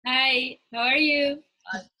Hi, how are you?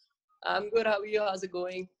 Hi. I'm good. How are you? How's it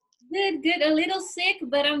going? Good, good. A little sick,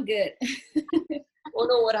 but I'm good. Oh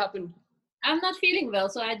no, what happened? I'm not feeling well,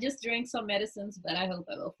 so I just drank some medicines, but I hope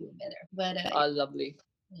I will feel better. But Lovely.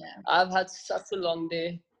 yeah. I've had such a long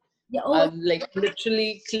day. Yeah. Oh, I've like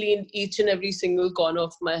literally cleaned each and every single corner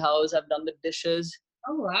of my house. I've done the dishes.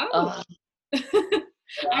 oh wow. Uh, I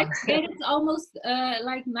yeah. forget it's almost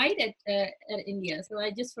like night at India, so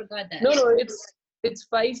I just forgot that. No, it's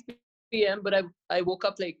 5 p.m. But I woke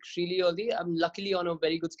up like really early. I'm luckily on a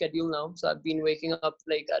very good schedule now, so I've been waking up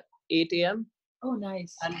like at 8 a.m. Oh,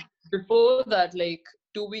 nice. And before that, like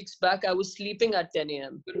 2 weeks back, I was sleeping at 10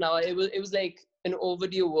 a.m. Now it was like an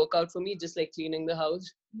overdue workout for me, just like cleaning the house.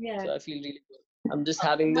 Yeah. So I feel really good. I'm just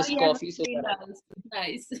having Now this you have a coffee so clean that house.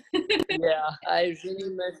 Nice. yeah, I really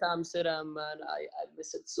miss Amsterdam, man. I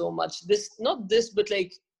miss it so much. Not this, but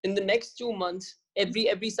like in the next 2 months,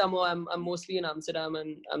 every summer I'm mostly in Amsterdam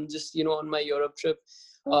and I'm just on my Europe trip,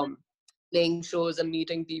 Oh, um, playing shows and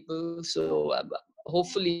meeting people. So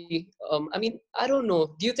hopefully, I mean, I don't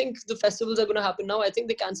know. Do you think the festivals are gonna happen now? I think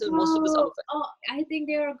they canceled most of the summer no. festivals. Oh, I think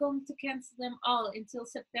they are going to cancel them all until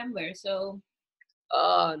September. So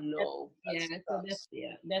Ah, That's, no, that yeah, so sucks.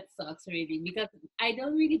 that sucks really because I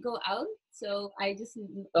don't really go out, so I just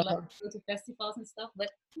like Uh, go to festivals and stuff. But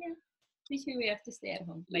yeah, this year we have to stay at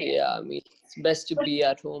home. But yeah, yeah, I mean, it's best to but be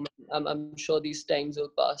at home. I'm sure these times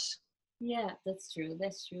will pass. yeah, that's true.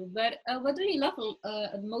 That's true. But what do you love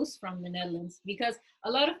most from the Netherlands? Because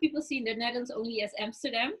a lot of people see the Netherlands only as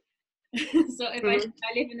Amsterdam. So if I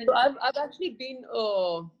live in So the I've actually been.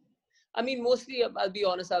 I mean, mostly I'll be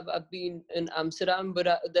honest. I've been in Amsterdam, but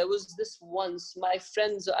there was this once. My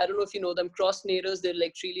friends, I don't know if you know them, Cross Naders. They're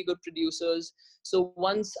like really good producers. So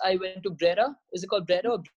once I went to Breda. Is it called Breda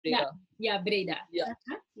or Breda? yeah, yeah, Breda. Yeah,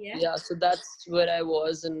 Yeah. yeah. So that's where I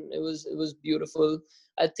was, and it was beautiful.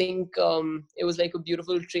 I think it was like a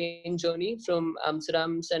beautiful train journey from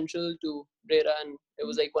Amsterdam Central to Breda, and it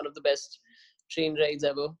was like one of the best train rides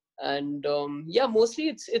ever. And yeah, mostly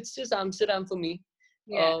it's just Amsterdam for me.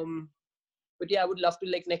 Yeah. Um, but yeah, I would love to,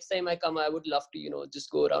 like, next time I come, I would love to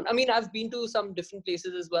just go around. I mean, I've been to some different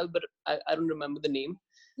places as well, but I don't remember the name.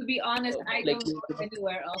 To be honest, I Like don't go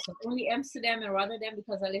anywhere also. Only Amsterdam and Rotterdam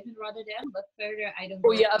because I live in Rotterdam, but further I don't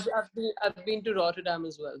oh go. yeah, I've been to Rotterdam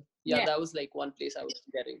as well. Yeah, Yeah, that was like one place I was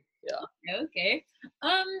getting. Yeah. okay.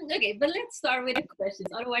 Okay, but let's start with the questions.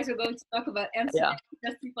 Otherwise, we're going to talk about Yeah. Amsterdam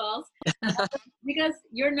festivals. Because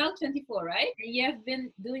you're now 24, right? And you have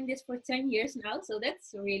been doing this for 10 years now, so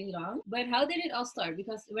that's really long. But how did it all start?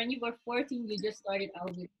 Because when you were 14, you just started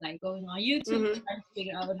out with like going on YouTube, hmm trying to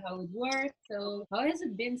figure out how it works. So how has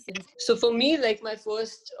it been since? So for me, like, my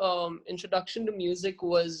first introduction to music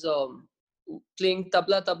was playing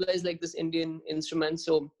tabla. Tabla is like this Indian instrument.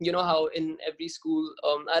 So you know how in every school,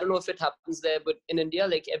 I don't know if it happens there, but in India,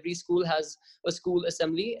 like, every school has a school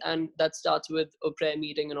assembly, and that starts with a prayer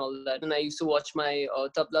meeting and all that. And I used to watch my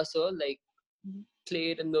tabla sir like Mhm.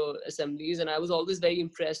 play it in the assemblies, and I was always very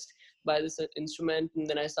impressed by this instrument. And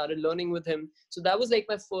then I started learning with him. So that was like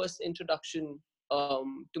my first introduction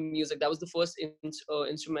to music. That was the first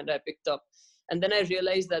instrument I picked up. And then I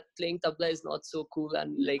realized that playing tabla is not so cool,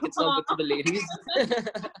 and like it's not good for the ladies.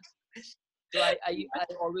 So I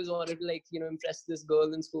always wanted to, like, impress this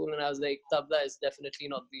girl in school, and I was like, tabla is definitely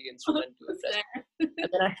not the instrument to So impress. sad. And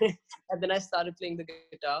then I and then I started playing the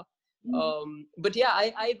guitar. Mhm. But yeah,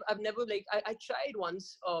 I've never, like, I tried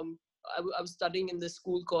once. I was studying in this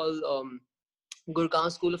school called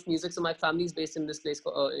Gurgaon School of Music. So my family is based in this place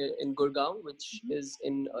in Gurgaon, which is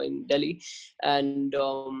in Delhi, and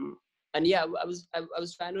and yeah, I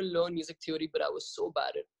was trying to learn music theory, but I was so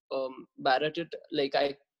bad at it. Like,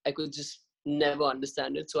 I could just never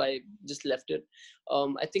understand it, so I just left it.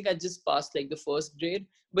 I think I just passed like the first grade,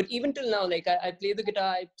 but even till now, like, I play the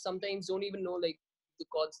guitar. I sometimes don't even know like the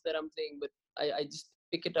chords that I'm playing, but I just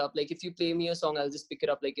pick it up. Like, if you play me a song, I'll just pick it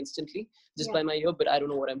up like instantly, just Yeah. by my ear, but I don't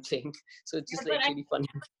know what I'm playing. So it's Yeah, just but like really funny.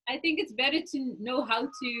 I think it's better to know how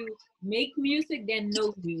to make music than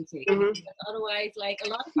know music. hmm Because otherwise, like a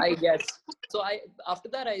lot of I people. guess. So I after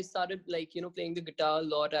that I started, like, playing the guitar a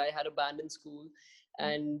lot. I had a band in school,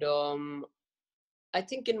 and I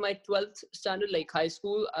think in my 12th standard, like high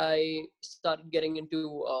school, I started getting into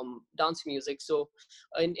dance music. So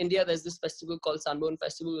in India, there's this festival called Sunburn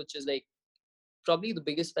Festival, which is like probably the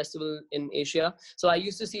biggest festival in Asia. So I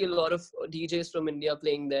used to see a lot of DJs from India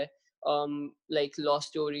playing there, like Lost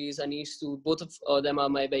Stories, Anish Sood. Both of them are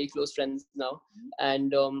my very close friends now.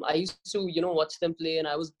 And I used to, watch them play, and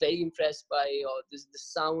I was very impressed by the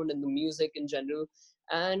sound and the music in general.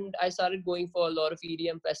 and I started going for a lot of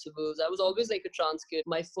EDM festivals. I was always like a trance kid.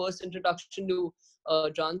 My first introduction to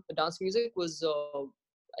dance music was,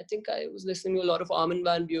 I think I was listening to a lot of Armin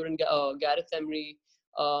van Buuren, Gareth Emery.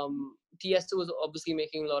 Tiesto was obviously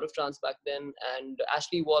making a lot of trance back then, and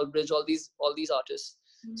Ashley Wallbridge, all these artists.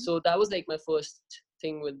 So that was like my first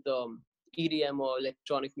thing with EDM or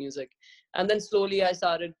electronic music. And then slowly I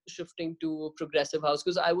started shifting to progressive house,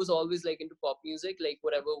 because I was always like into pop music, like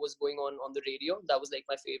whatever was going on the radio, that was like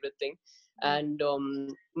my favorite thing. And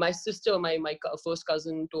my sister, my first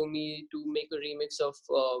cousin, told me to make a remix of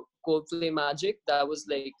Coldplay Magic. That was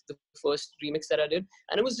like the first remix that I did,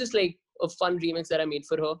 and it was just like a fun remix that I made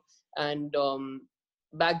for her. And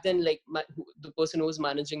back then, like the person who was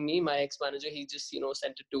managing me, my ex-manager, he just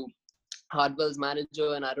sent it to Hardwell's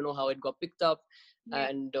manager, and I don't know how it got picked up.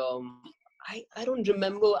 And I don't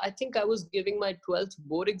remember. I think I was giving my 12th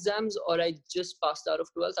board exams, or I just passed out of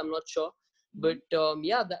 12th. I'm not sure. But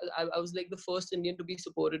I was like the first Indian to be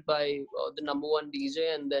supported by the number one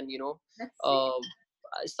DJ, and then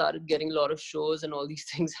I started getting a lot of shows, and all these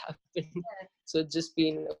things happened. So it's just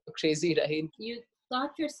been a crazy ride. You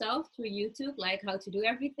taught yourself through YouTube, like how to do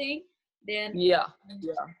everything. Then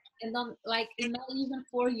and then like in not even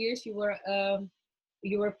 4 years, you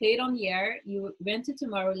were paid on the air. You went to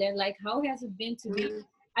Tomorrowland. Like, how has it been to be?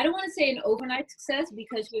 I don't want to say an overnight success,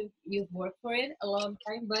 because you've worked for it a long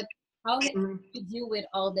time, but how have you deal with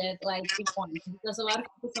all that, like, in one? Because a lot of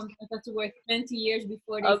people sometimes have to work 20 years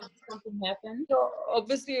before they see something happen. So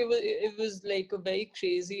obviously it was like a very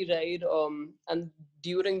crazy ride. And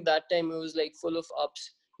during that time it was like full of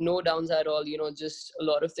ups, no downs at all. Just a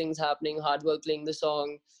lot of things happening. Hardwell playing the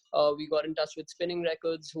song. We got in touch with Spinning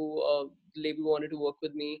Records, who the label wanted to work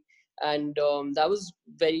with me. And that was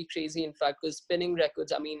very crazy, in fact, because Spinning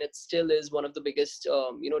Records, I mean, it still is one of the biggest,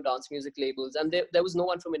 dance music labels. And there was no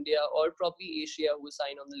one from India or probably Asia who was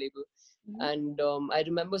signed on the label. And I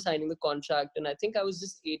remember signing the contract, and I think I was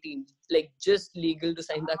just 18, like just legal to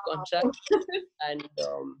sign that contract.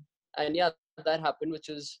 And yeah, that happened, which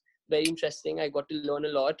was very interesting. I got to learn a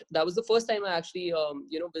lot. That was the first time I actually,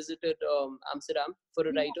 visited Amsterdam for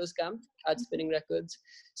a writer's camp at Spinning Records.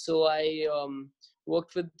 So I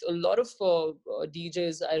worked with a lot of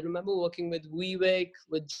DJs. I remember working with Weewick,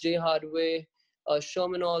 with Jay Hardway,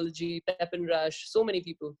 Shermanology, Pep and Rash, so many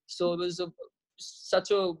people. So it was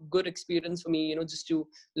such a good experience for me, just to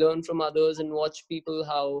learn from others and watch people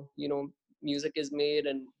how, music is made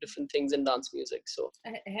and different things in dance music. So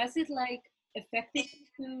has it like affected you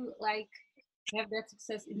to like have that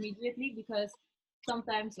success immediately? Because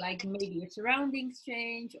sometimes like maybe your surroundings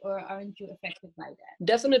change, or aren't you affected by that?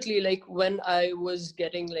 Definitely, like when I was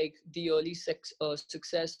getting like the early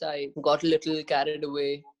success, I got a little carried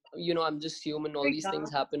away. I'm just human. All these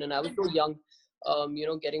things happen, and I was so young,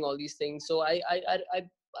 getting all these things. So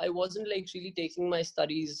I wasn't like really taking my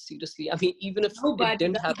studies seriously. I mean, even if it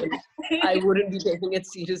didn't happen, I wouldn't be taking it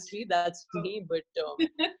seriously. That's me. But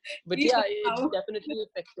yeah, it definitely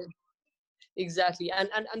affected. Exactly.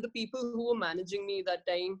 And the people who were managing me that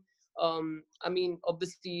time, I mean,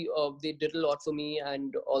 obviously they did a lot for me,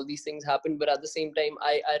 and all these things happened. But at the same time,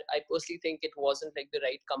 I personally think it wasn't like the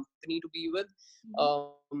right company to be with.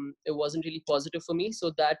 It wasn't really positive for me.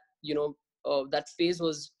 So that, that phase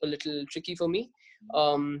was a little tricky for me.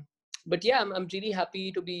 But yeah, I'm really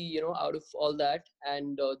happy to be, out of all that,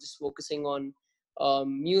 and just focusing on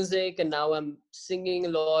music. And now I'm singing a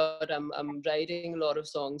lot. I'm writing a lot of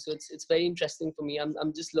songs. So it's very interesting for me.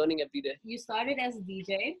 I'm just learning every day. You started as a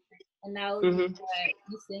DJ, and now you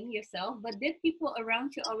sing yourself. But did people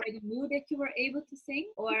around you already knew that you were able to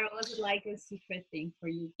sing, or was it like a secret thing for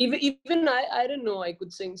you? Even I didn't know I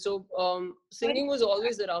could sing. So singing was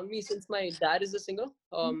always around me since my dad is a singer.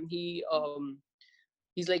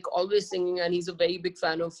 He's like always singing, and he's a very big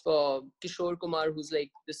fan of Kishore Kumar, who's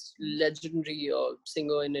like this legendary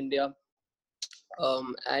singer in India.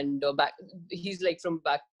 And he's like from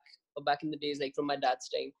back in the days, like from my dad's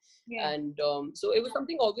time. And so it was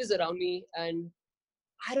something always around me. And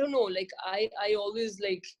I don't know, like I always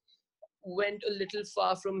like went a little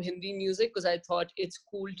far from Hindi music, because I thought it's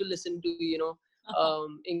cool to listen to,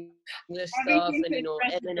 English stuff, and Eminem,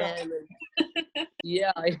 and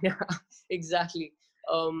yeah, exactly.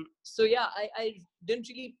 So yeah, I didn't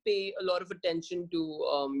really pay a lot of attention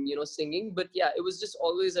to singing, but yeah, it was just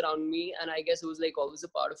always around me, and I guess it was like always a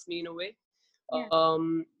part of me in a way.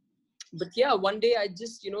 But yeah, one day I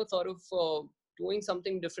just thought of doing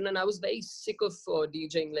something different, and I was very sick of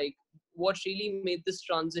DJing. Like, what really made this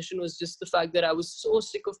transition was just the fact that I was so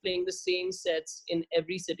sick of playing the same sets in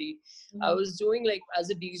every city. I was doing, like, as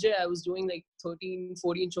a DJ, I was doing like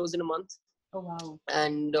 13-14 shows in a month. Oh wow.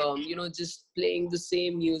 And just playing the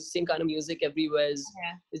same music, same kind of music everywhere is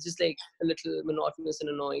just like a little monotonous and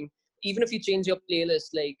annoying. Even if you change your playlist,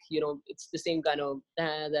 like it's the same kind of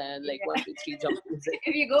like 1 2 3 jump music.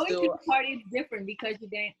 If you go into So the party, it's different because you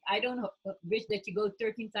then I don't wish that you go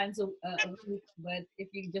 13 times a week, but if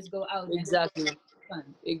you just go out, then exactly. it's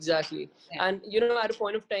fun. Exactly. Yeah. And at a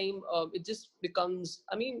point of time, it just becomes,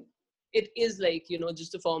 I mean, it is like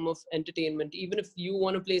just a form of entertainment. Even if you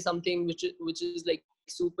want to play something which is like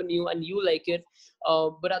super new and you like it,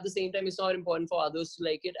 but at the same time it's not important for others to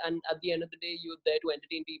like it, and at the end of the day you're there to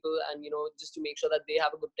entertain people and just to make sure that they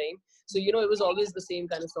have a good time. So it was always the same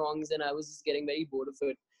kind of songs, and I was just getting very bored of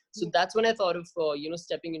it. So that's when I thought of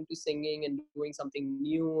stepping into singing and doing something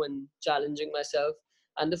new and challenging myself.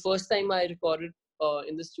 And the first time I recorded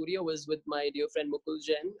in the studio was with my dear friend Mukul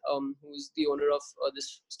Jain, who's the owner of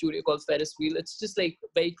this studio called Ferris Wheel. It's just like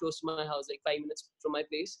very close to my house, like 5 minutes from my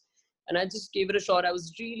place. And I just gave it a shot. I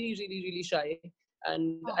was really, really, really shy.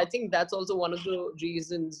 And I think that's also one of the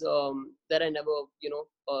reasons that I never,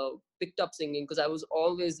 picked up singing, because I was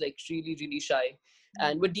always like really, really shy.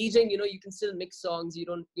 And with DJing, you can still mix songs. You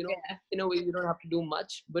don't, Yeah. in a way, you don't have to do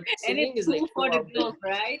much. But And singing it's is like cool so for the out there. girls,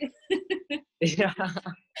 right? Yeah.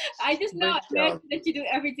 I just now But imagine that you do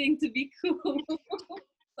everything to be cool.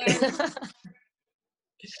 Sorry.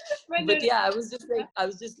 but yeah, I was just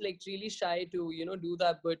like really shy to do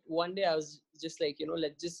that. But one day I was just like,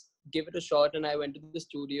 let's just give it a shot, and I went to the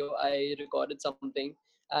studio. I recorded something,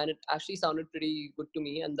 and it actually sounded pretty good to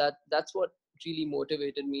me, and that's what really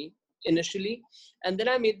motivated me initially. And then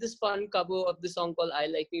I made this fun cover of the song called I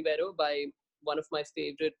Like Me Better by one of my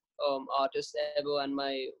favorite artists ever, and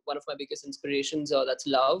my one of my biggest inspirations. That's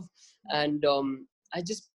Love. And I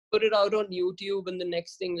just put it out on YouTube, and the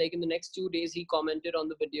next thing, like in the next 2 days, he commented on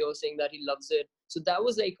the video saying that he loves it. So that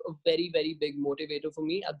was like a very, very big motivator for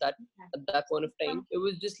me at that point of time. It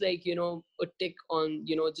was just like a tick on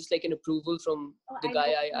just like an approval from Oh, the I guy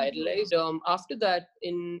love I idolized. After that,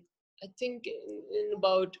 I think in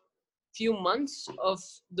about few months of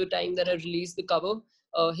the time that I released the cover,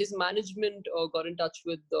 his management got in touch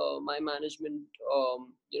with my management,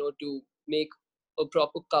 to make a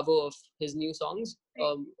proper cover of his new songs.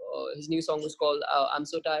 His new song was called "I'm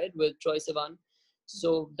So Tired" with Troy Sivan.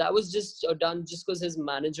 So that was just done just because his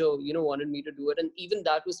manager, wanted me to do it, and even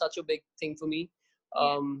that was such a big thing for me.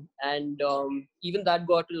 And even that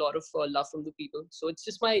got a lot of love from the people. So it's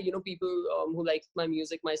just my, people who like my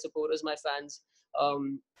music, my supporters, my fans.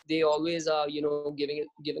 They always are,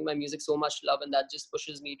 giving my music so much love, and that just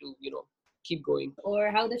pushes me to, keep going.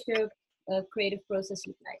 Or how does your creative process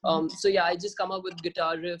look like? So yeah, I just come up with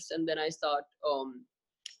guitar riffs, and then I start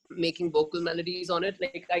making vocal melodies on it.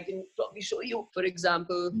 Like I can probably show you, for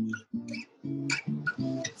example,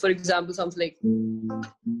 sounds like.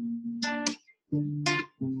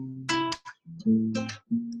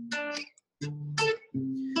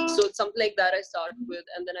 So it's something like that I start with,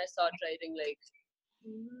 and then I start writing like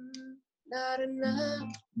na na na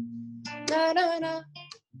na na na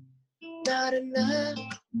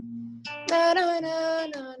na na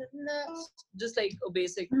na na, just like a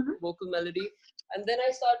basic vocal melody, and then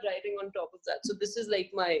I start writing on top of that. So this is like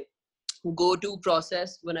my go-to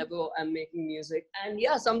process whenever I'm making music. And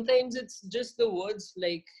yeah, sometimes it's just the words.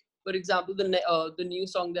 Like for example, the new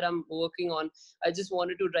song that I'm working on, I just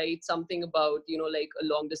wanted to write something about like a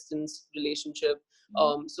long distance relationship.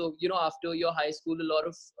 So after your high school, a lot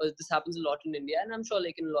of this happens a lot in India, and I'm sure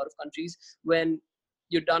like in a lot of countries, when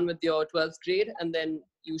you're done with your 12th grade and then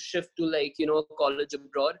you shift to like college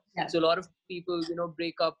abroad. Yeah. So a lot of people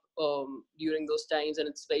break up during those times, and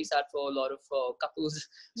it's very sad for a lot of couples.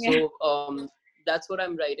 Yeah. So that's what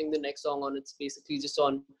I'm writing the next song on. It's basically just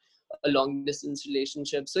on a long distance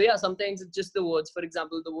relationship. So yeah, sometimes it's just the words. For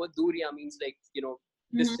example, the word duriya means like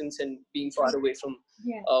distance and being far away from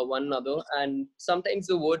one another, and sometimes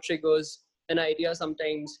the word triggers an idea,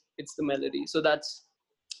 sometimes it's the melody. So that's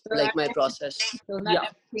So, like my process. so not Yeah.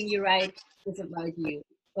 everything you write is about you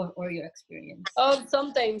or your experience.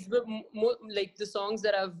 Sometimes, but like the songs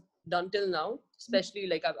that I've done till now, especially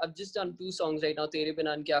like I've just done 2 songs right now, Tere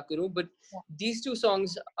Bina and Kya Karu, but these 2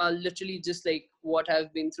 songs are literally just like what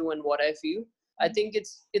I've been through and what I feel. I think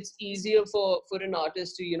it's easier for an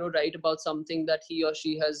artist to write about something that he or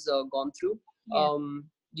she has gone through.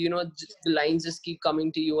 The lines just keep coming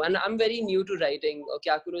to you, and I'm very new to writing.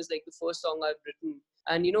 Kya Karu is like the first song I've written.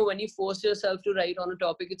 And when you force yourself to write on a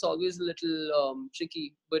topic, it's always a little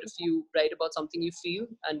tricky. But if you write about something you feel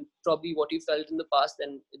and probably what you felt in the past,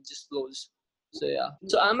 then it just flows. So yeah.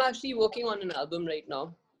 So I'm actually working on an album right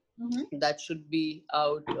now that should be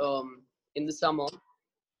out in the summer.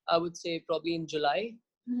 I would say probably in July.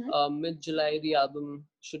 Mm-hmm. Mid-July, the album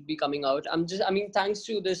should be coming out. I mean, thanks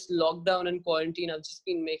to this lockdown and quarantine, I've just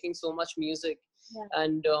been making so much music. Yeah.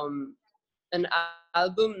 And an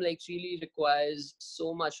album like really requires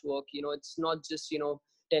so much work. It's not just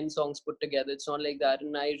 10 songs put together. It's not like that.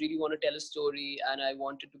 And I really want to tell a story, and I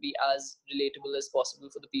want it to be as relatable as possible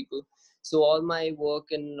for the people. So all my work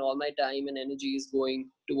and all my time and energy is going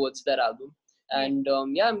towards that album. Yeah. And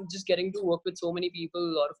I'm just getting to work with so many people,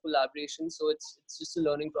 a lot of collaborations. So it's just a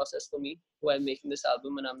learning process for me while making this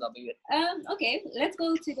album, and I'm loving it. Okay, let's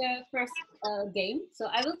go to the first game. So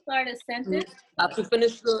I will start a Mhm. sentence. I have to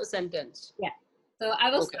finish the sentence. Yeah. So I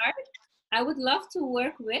will Okay. start. I would love to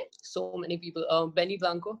work with. So many people. Benny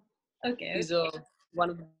Blanco. Okay. He's one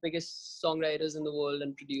of the biggest songwriters in the world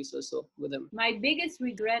and producer. So with him, My biggest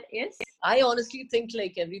regret is. I honestly think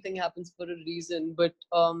like everything happens for a reason. But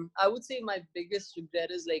I would say my biggest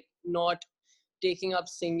regret is like not taking up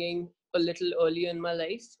singing a little earlier in my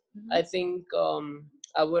life. Mhm. I think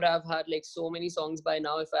I would have had like so many songs by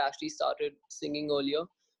now if I actually started singing earlier.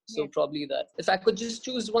 So Yeah. probably that. If I could just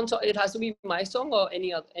choose one song, it has to be my song or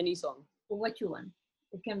any song. What you want.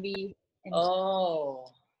 It can be any. Oh,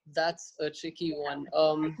 that's a tricky one.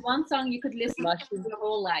 One song you could listen to Actually, your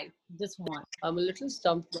whole life. Just one. I'm a little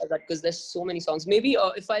stumped by that because there's so many songs. Maybe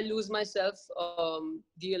if I lose myself,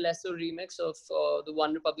 the lesser remix of the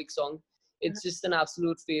One Republic song. It's just an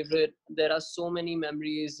absolute favorite. There are so many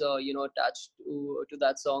memories, attached to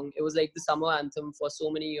that song. It was like the summer anthem for so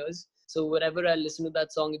many years. So whenever I listen to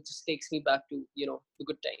that song, it just takes me back to the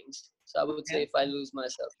good times. So I would say Okay. if I lose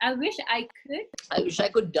myself, I wish I could. I wish I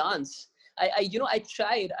could dance. I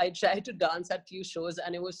tried to dance at few shows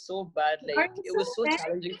and it was so bad. Are Like you it so was so bad?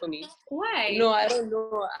 challenging for me. Why? No, I don't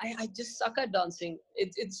know. I just suck at dancing.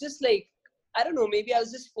 It's just like, I don't know, maybe I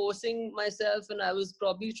was just forcing myself and I was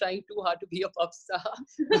probably trying too hard to be a pop star.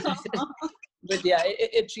 But yeah,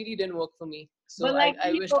 it really didn't work for me. So But like I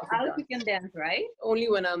when you wish go I could out, you dance. can dance, right? Only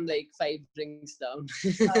when I'm like 5 drinks down.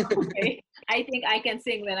 Okay. I think I can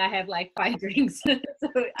sing when I have like 5 drinks. So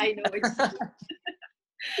I know it's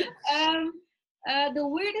um the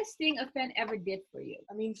weirdest thing a fan ever did for you.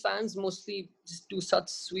 I mean, fans mostly just do such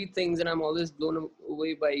sweet things, and I'm always blown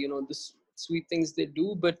away by the sweet things they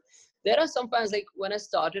do. But there are some fans, like when I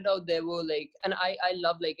started out, there were like, and I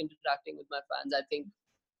love like interacting with my fans. I think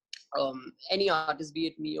any artist, be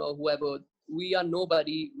it me or whoever, we are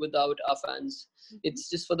nobody without our fans. It's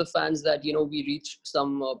just for the fans that we reach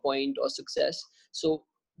some point or success. So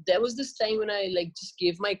there was this time when I like just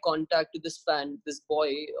gave my contact to this fan, this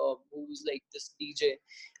boy who's like this DJ,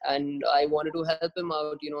 and I wanted to help him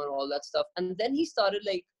out, and all that stuff. And then he started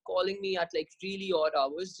like calling me at like really odd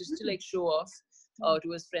hours just to like show off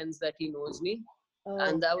to his friends that he knows me. Oh,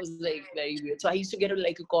 And that was like very weird. So I used to get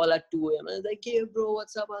like a call at 2 a.m. I was like, hey bro,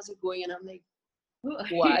 what's up? How's it going? And I'm like,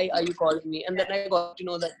 why are you calling me? And then I got to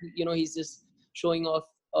know that, he's just showing off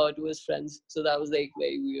to his friends. So that was like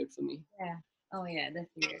very weird for me. yeah. Oh yeah,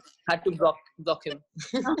 that's weird. Had to block him.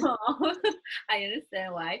 Oh, I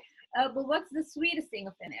understand why. But what's the sweetest thing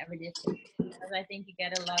a fan ever did for you? Because I think you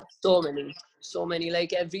get a lot. So many.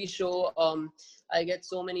 Like every show, I get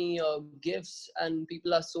so many gifts, and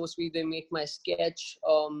people are so sweet. They make my sketch.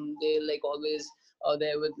 They like always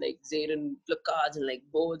there with like Zaeden placards and like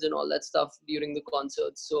boards and all that stuff during the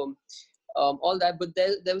concerts. So all that. But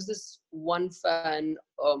there was this one fan.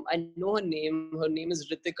 I know her name. Her name is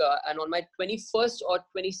Ritika, and on my 21st or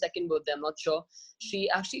 22nd birthday, I'm not sure. She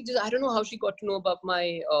actually I don't know how she got to know about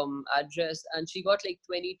my address, and she got like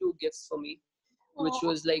 22 gifts for me, which Oh,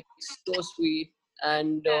 was like so sweet.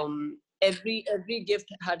 And every gift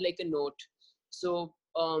had like a note. So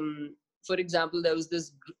for example, there was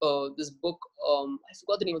this book. I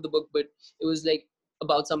forgot the name of the book, but it was like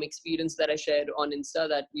about some experience that I shared on Insta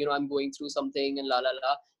that I'm going through something and la la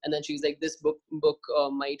la. And then she's like, this book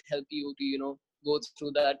might help you to go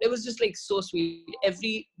through that. It was just like so sweet.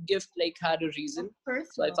 Every gift like had a reason. So I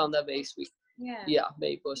personal. found that very sweet. Yeah. Yeah,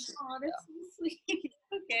 very personal. Oh, that's so sweet.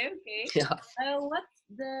 Okay. Yeah. What's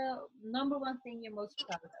the number one thing you're most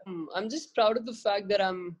proud of? I'm just proud of the fact that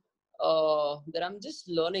I'm just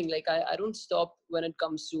learning. Like I don't stop when it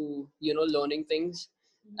comes to learning things.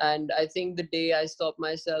 And I think the day I stop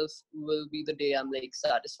myself will be the day I'm like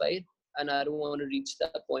satisfied, and I don't want to reach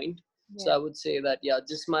that point. So Yeah. I would say that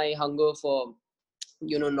just my hunger for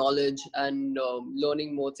knowledge and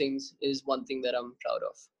learning more things is one thing that I'm proud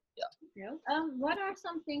of. Yeah. What are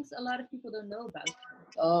some things a lot of people don't know about?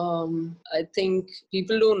 I think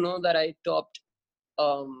people don't know that I topped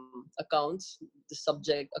accounts, the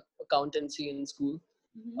subject accountancy in school.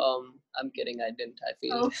 I'm kidding, I didn't. I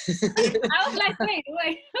failed. Oh, I was like,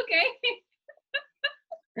 wait, okay.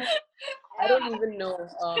 I don't even know.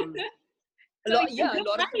 So Yeah, a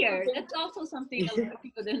lot of people flyer. think, That's also something a lot of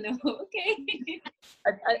people don't know. Okay.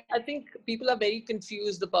 I think people are very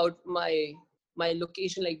confused about my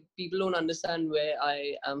location. Like people don't understand where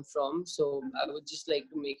I am from. So I would just like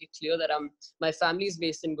to make it clear that my family is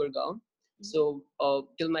based in Gurgaon. So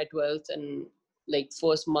till my 12th and like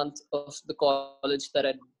first month of the college that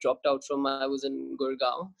I dropped out from, I was in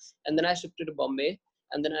Gurgaon, and then I shifted to Bombay.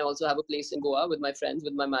 And then I also have a place in Goa with my friends,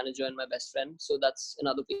 with my manager and my best friend. So that's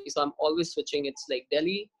another place. So I'm always switching. It's like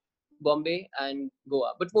Delhi, Bombay, and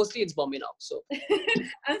Goa. But mostly it's Bombay now. So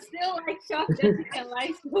I'm still like shocked that you can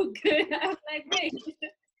lie so good. I'm like, wait,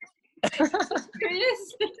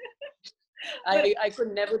 serious? I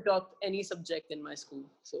could never top any subject in my school.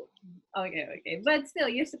 So Okay. But still,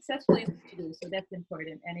 you're successful in what you do, so that's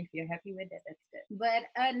important. And if you're happy with that, that's good. But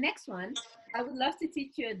next one, I would love to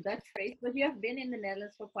teach you a Dutch phrase, but you have been in the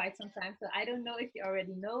Netherlands for quite some time, so I don't know if you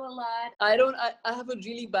already know a lot. I have a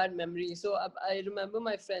really bad memory. So I remember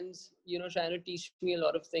my friends, trying to teach me a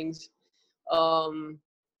lot of things. Um,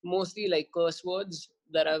 Mostly like curse words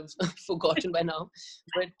that I've forgotten by now.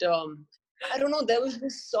 But I don't know. There was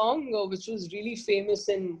this song which was really famous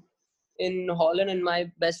in Holland, and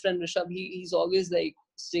my best friend Rishabh, he's always like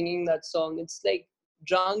singing that song. It's like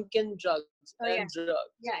drunk and drugs Oh and yeah,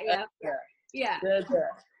 drugs. And yeah,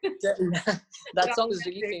 yeah. that song is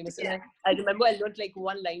really famous, and Yeah. I remember I learned like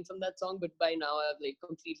one line from that song, but by now I've like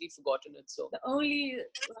completely forgotten it. So The only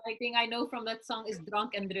like thing I know from that song is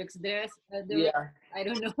drunk and drugs. The rest, yeah, I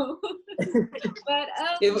don't know. But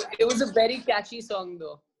it was a very catchy song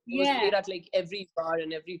though. It was yeah, played at like every bar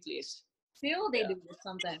and every place. still they Yeah. do it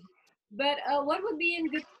sometimes. But what would be a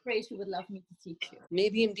good phrase you would love me to teach you?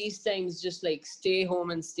 Maybe in these times, just like stay home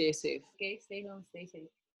and stay safe. Okay, stay home, stay safe.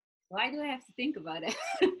 Why do I have to think about it?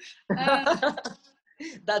 um,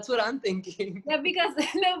 That's what I'm thinking. yeah, because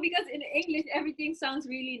no, because in English everything sounds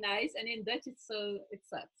really nice, and in Dutch it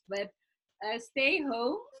sucks. But stay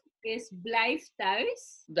home is blijf thuis.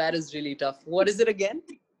 That is really tough. What is it again?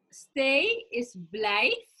 Stay is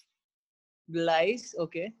blijf, Blythe,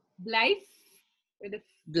 okay. blijf with a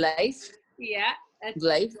Blythe, yeah.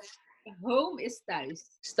 Blythe, Home is thuis.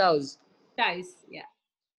 Stows. Thuis, yeah,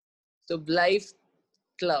 So Blythe,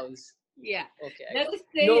 Klaus. yeah. Okay, I That got is it.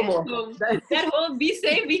 stay No at more. home. That whole be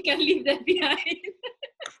safe, we can leave that behind.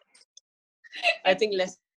 I think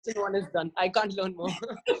lesson one is done. I can't learn more.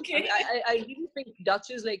 Okay. I really think Dutch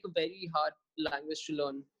is like a very hard language to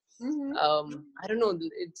learn. Mm-hmm. I don't know.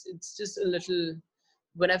 It's just a little.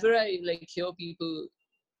 Whenever I like hear people,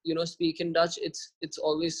 speak in Dutch, it's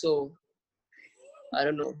always so. I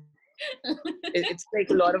don't know. It's like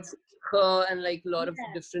a lot of and like a lot of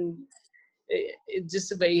Yeah. different. It's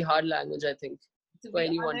just a very hard language, I think, To for be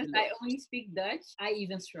anyone to honest, learn. I only speak Dutch. I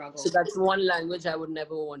even So struggle. that's one language I would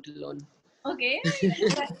never want to learn. Okay,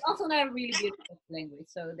 but it's also not a really beautiful language,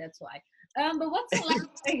 so that's why. But what's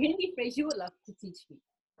a Hindi phrase you would love to teach me?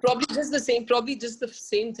 Probably just the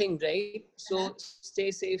same thing, right? Uh-huh. So stay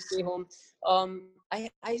safe, stay home. I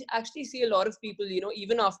actually see a lot of people,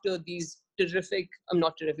 even after these terrific, I'm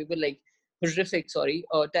not terrific, but like horrific, sorry,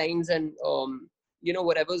 times and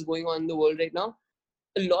whatever's going on in the world right now.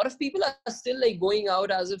 A lot of people are still like going out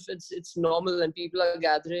as if it's normal, and people are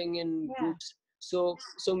gathering in Yeah. groups. So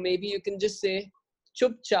maybe you can just say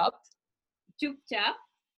chup chap Chupchap,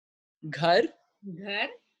 ghar ghar,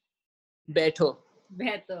 baitho.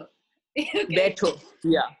 beto. Okay. Baitho,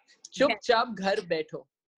 yeah. Chup Be- chap ghar baitho.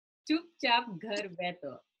 Chupchap, ghar,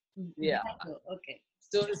 beto. Yeah. Beto. Okay.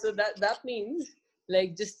 So that means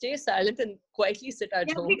like just stay silent and quietly sit at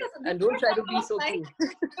Yeah, home, because the and don't first try one to I be was so like, cool.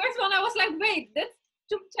 first one I was like, wait, that's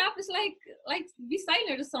chupchap is like be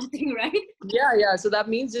silent or something, right? Yeah. So that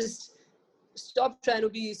means just stop trying to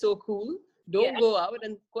be so cool. Yeah. Don't go out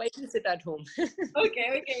and quietly sit at home.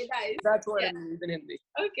 Okay, nice. That's what Yeah. it means in Hindi.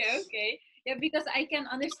 Okay. Yeah, because I can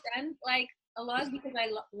understand like a lot because I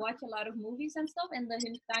watch a lot of movies and stuff, and the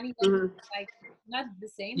Hindustani language Mhm. is like not the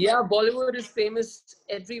same, but Yeah, Bollywood is famous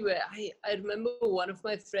everywhere. I remember one of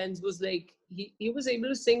my friends was like he was able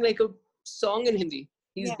to sing like a song in Hindi.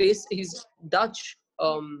 yeah. He's Dutch.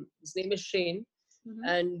 His name is Shane, Mm-hmm.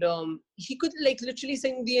 and he could like literally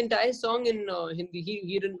sing the entire song in Hindi.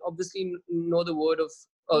 He didn't obviously know the word of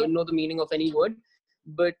Yeah. know the meaning of any word,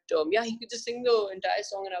 but yeah, he could just sing the entire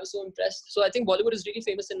song, and I was so impressed. So I think Bollywood is really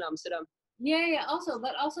famous in Amsterdam. Yeah. Also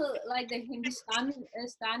like the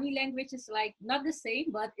Hindustani language is like not the same,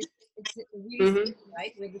 but it's really Hmm. similar,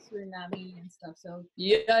 right, with the Suriname and stuff. So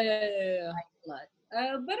Yeah. a lot.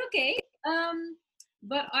 But okay.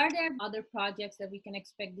 But are there other projects that we can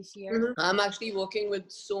expect this year? I'm actually working with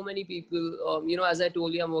so many people. As I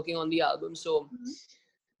told you, I'm working on the album. So Mhm.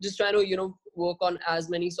 just trying to, work on as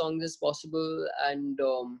many songs as possible, and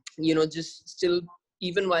just still,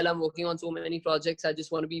 even while I'm working on so many projects, I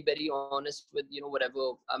just want to be very honest with, whatever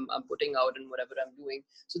I'm putting out and whatever I'm doing.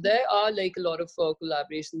 So there are like a lot of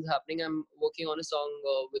collaborations happening. I'm working on a song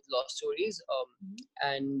with Lost Stories,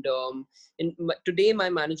 and today my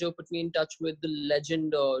manager put me in touch with the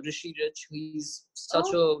legend Rishi Rich. He's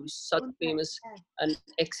such a famous and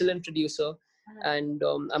excellent producer. And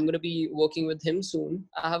I'm going to be working with him soon.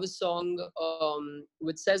 I have a song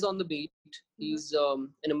with Says on the Beat. He's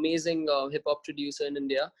an amazing hip-hop producer in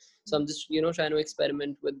India. So I'm just, trying to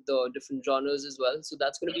experiment with different genres as well. So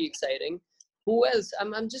that's going to be exciting. Who else?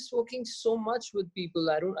 I'm just working so much with people.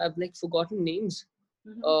 I've like forgotten names.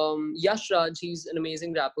 Yash Raj, he's an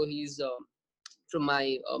amazing rapper. He's from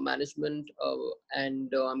my management,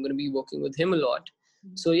 and I'm going to be working with him a lot.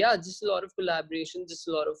 So yeah, just a lot of collaborations, just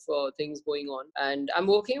a lot of things going on. And I'm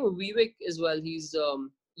working with Vivek as well. He's,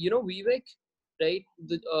 Vivek, right?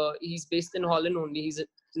 He's based in Holland only. He's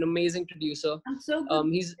an amazing producer. I'm so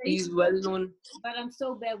good. He's well known. But I'm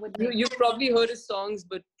so bad with You've probably heard his songs,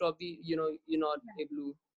 but probably, you're not able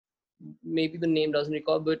to, maybe the name doesn't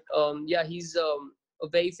recall. But yeah, he's a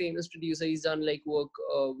very famous producer. He's done like work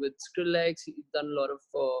with Skrillex. He's done a lot of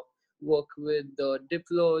work with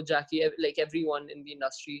Diplo, Jackie, like everyone in the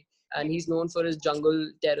industry, and he's known for his jungle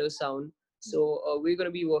terror sound. So we're going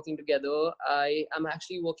to be working together. I am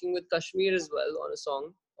actually working with Kashmir as well on a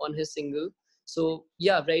song, on his single. So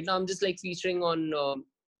yeah, right now I'm just like featuring on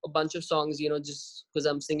a bunch of songs, just because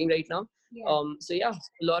I'm singing right now. So yeah,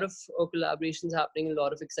 a lot of collaborations happening, a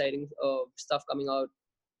lot of exciting stuff coming out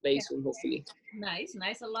very soon, hopefully. Nice,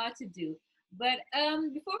 a lot to do. But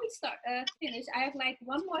before we finish, I have like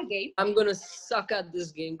one more game. I'm gonna suck at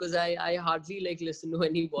this game because I hardly like listen to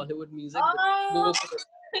any Bollywood music. Oh.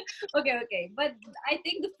 Okay. But I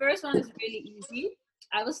think the first one is really easy.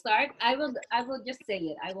 I will start. I will just say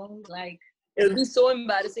it. I won't like. It'll be so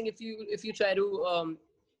embarrassing if you try to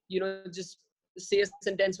just say a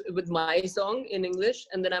sentence with my song in English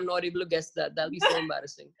and then I'm not able to guess that. That'll be so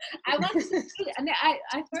embarrassing. I wanted to do that. And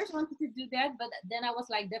I first wanted to do that, but then I was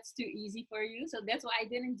like, that's too easy for you. So that's why I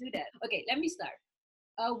didn't do that. Okay, let me start.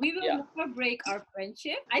 We will never break our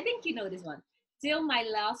friendship. I think you know this one. Till my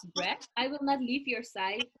last breath, I will not leave your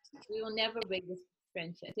side. We will never break this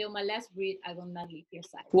friendship. Till my last breath, I will not leave your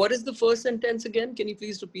side. What is the first sentence again? Can you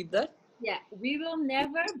please repeat that? Yeah, we will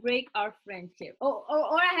never break our friendship. Or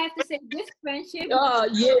I have to say this friendship.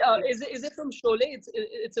 Is it from Sholay?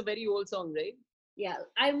 It's a very old song, right? Yeah,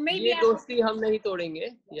 Ye dosti hum nahi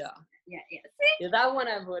todenge. Yeah. See? Yeah, that one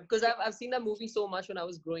I've heard because I've seen that movie so much when I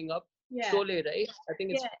was growing up. Yeah. Sholay, right? I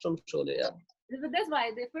think it's from Sholay. Yeah. But that's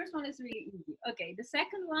why the first one is really easy. Okay, the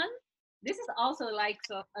second one. This is also like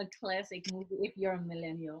a classic movie if you're a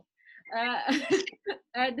millennial.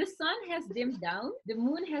 The sun has dimmed down. The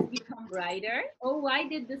moon has become brighter. Oh, why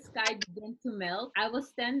did the sky begin to melt? I was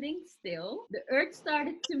standing still. The earth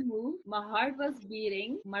started to move. My heart was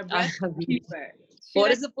beating. My breath was deeper.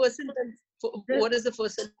 What is the first sentence? What is the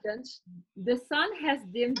first sentence? The sun has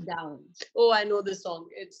dimmed down. Oh, I know this song.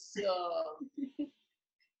 It's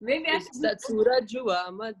maybe it's that Suraj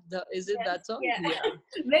Ahmad. Is it that song? Yeah.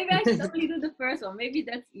 Maybe I should only do the first one. Maybe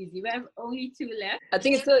that's easy. We have only 2 left. I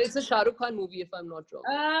think it's a Shah Rukh Khan movie, if I'm not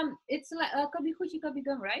wrong. It's like Kabhi Khushi Kabhi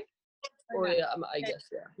Gum, right? Or yeah, I guess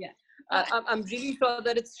yeah. I'm really sure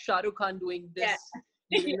that it's Shah Rukh Khan doing this.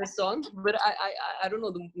 In a song, but I don't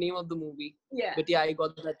know the name of the movie. Yeah. But yeah, I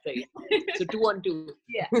got that right. So 2-1-2.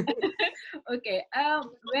 Yeah. Okay.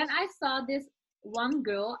 When I saw this one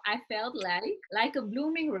girl, I felt like a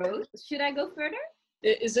blooming rose. Should I go further?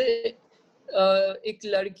 Is it एक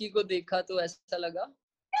लड़की को देखा तो ऐसा लगा?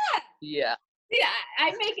 Yeah. Yeah,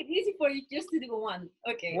 I make it easy for you just to do one.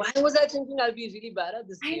 Okay. Why was I thinking I'll be really bad at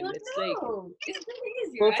this game? I don't know. It's really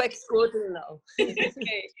easy, perfect score till now.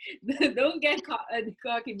 Okay. Don't get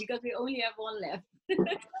cocky because we only have one left.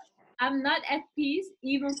 I'm not at peace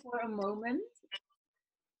even for a moment.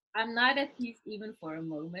 I'm not at peace even for a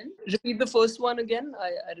moment. Repeat the first one again.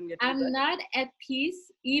 I didn't get it. I'm not at peace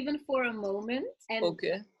even for a moment. And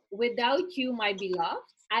without you, my beloved,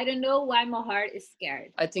 I don't know why my heart is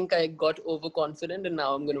scared. I think I got overconfident and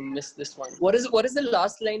now I'm going to miss this one. What is the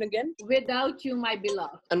last line again? Without you, my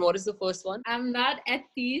beloved. And what is the first one? I'm not at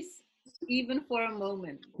peace even for a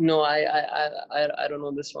moment. No, I don't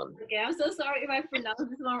know this one. Okay, I'm so sorry if I pronounced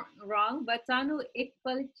this one wrong, but Tanu Ik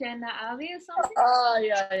Pal Chena Aave or something?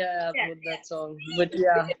 Yeah, I've heard that song. But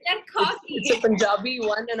yeah, it's a Punjabi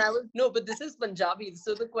one and but this is Punjabi.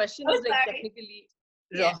 So the question is like technically,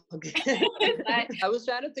 Yeah. Rock. I, I was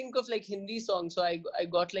trying to think of like Hindi songs, so I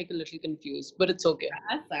got like a little confused, but it's okay.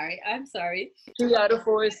 I'm sorry. I'm sorry. 3 out of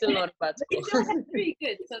 4 is still not a bad No, score. that's pretty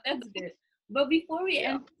good. So that's good. But before we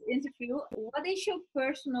Yeah. end this interview, what is your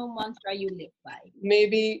personal mantra you live by?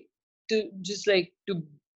 Maybe to just like to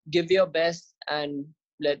give your best and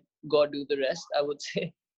let God do the rest, I would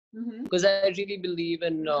say. Mm-hmm. Because I really believe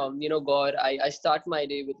in God. I start my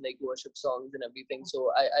day with like worship songs and everything,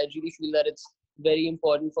 so I really feel that it's very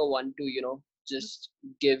important for one to just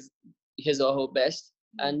give his or her best,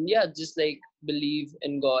 and yeah, just like believe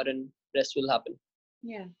in God and rest will happen.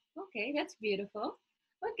 Yeah. Okay, that's beautiful.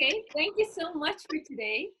 Okay, thank you so much for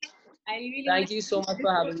today. I really want Thank to you so much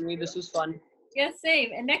for having me. This was fun. yeah, same.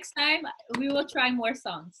 And next time we will try more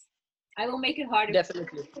songs. I will make it harder.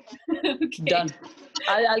 Definitely. Okay. Done.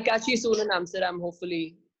 I'll catch you soon in Amsterdam,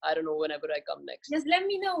 hopefully. I don't know, whenever I come next. Just let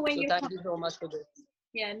me know when So you're thank coming. you so much for this.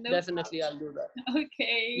 Yeah, no Definitely, I'll do that. problem.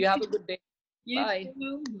 Okay. You have a good day. You Bye.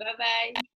 too. Bye bye.